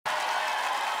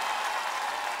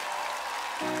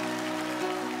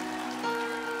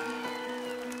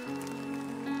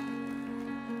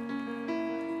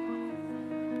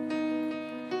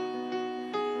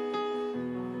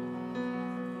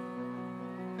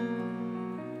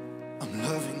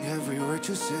what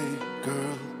you say,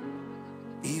 girl.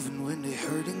 Even when they're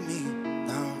hurting me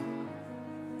now,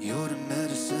 you're the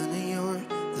medicine and you're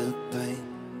the pain.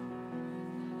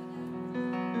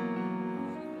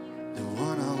 The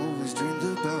one I always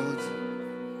dreamed about,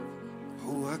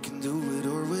 who I can do it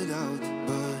or without,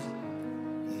 but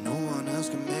no one else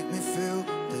can make me feel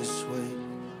this way.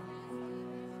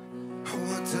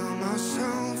 Oh, I tell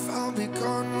myself I'll be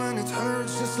gone when it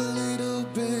hurts just a little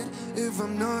bit. If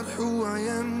I'm not who I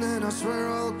am, then I swear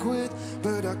I'll quit.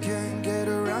 But I can't get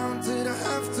around it, I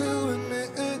have to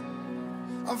admit it.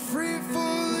 I'm free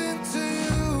falling to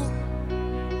you,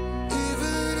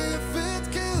 even if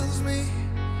it kills me.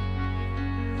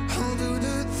 I'll do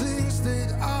the things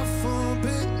that I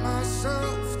forbid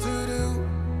myself to do,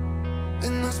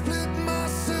 and I split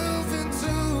myself in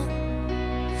two,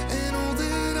 and all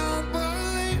that I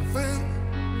believe in.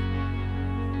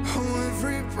 Oh,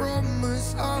 every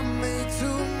promise I made to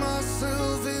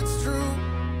myself, it's true.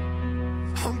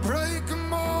 I'll break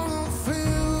them all for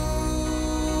you.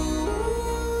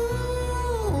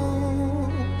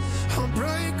 I'll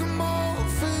break them all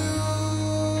for you.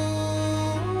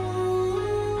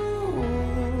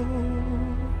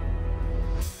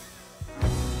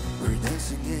 We're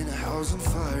dancing in a house on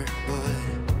fire,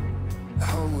 but I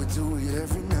would do it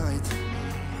every night,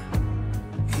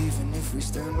 even if we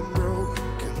stand on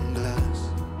broken glass.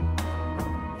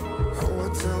 Oh, I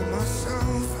tell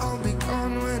myself I'll be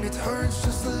gone when it hurts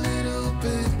just a little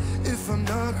bit. If I'm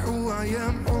not who I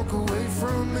am, walk away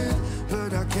from it.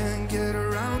 But I can't get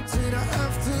around it, I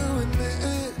have to admit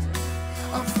it.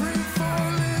 I'm free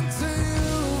falling to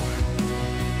you,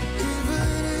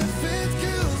 even if it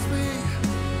kills me.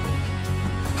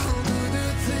 I'll do the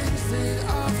things that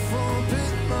I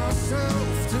forbid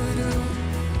myself to do,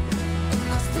 and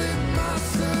I split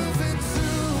myself in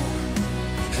two,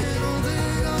 and all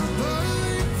that I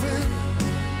believe in.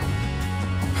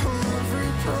 Oh,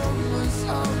 every promise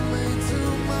I made to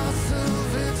myself,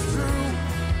 it's true.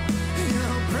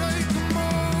 Yeah, I'll break them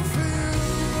all for you.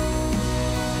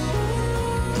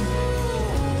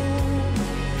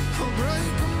 I'll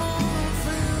break them all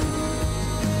for you.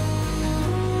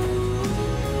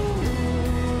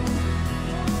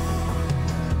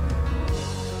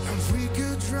 If we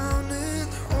could drown in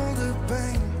all the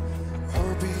pain,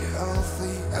 or be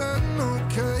healthy and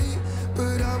okay,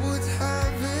 but I would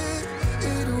have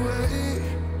it away.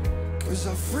 'Cause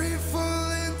I'm free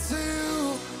falling to you,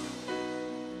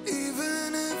 even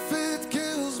if it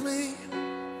kills me.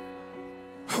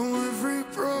 Oh, every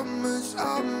promise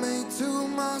I made to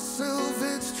myself,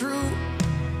 it's true.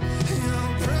 Yeah,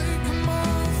 I'll break them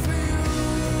all for you.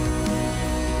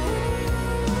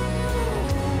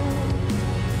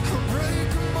 I'll break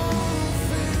them all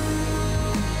for you.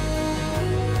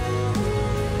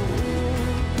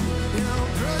 Yeah,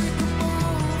 I'll break them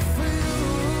all for you.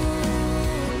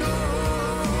 No,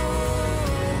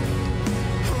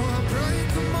 oh, I'll break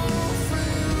them all for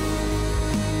you.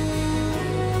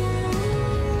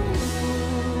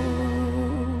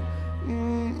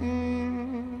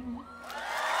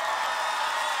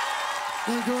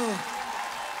 There you go.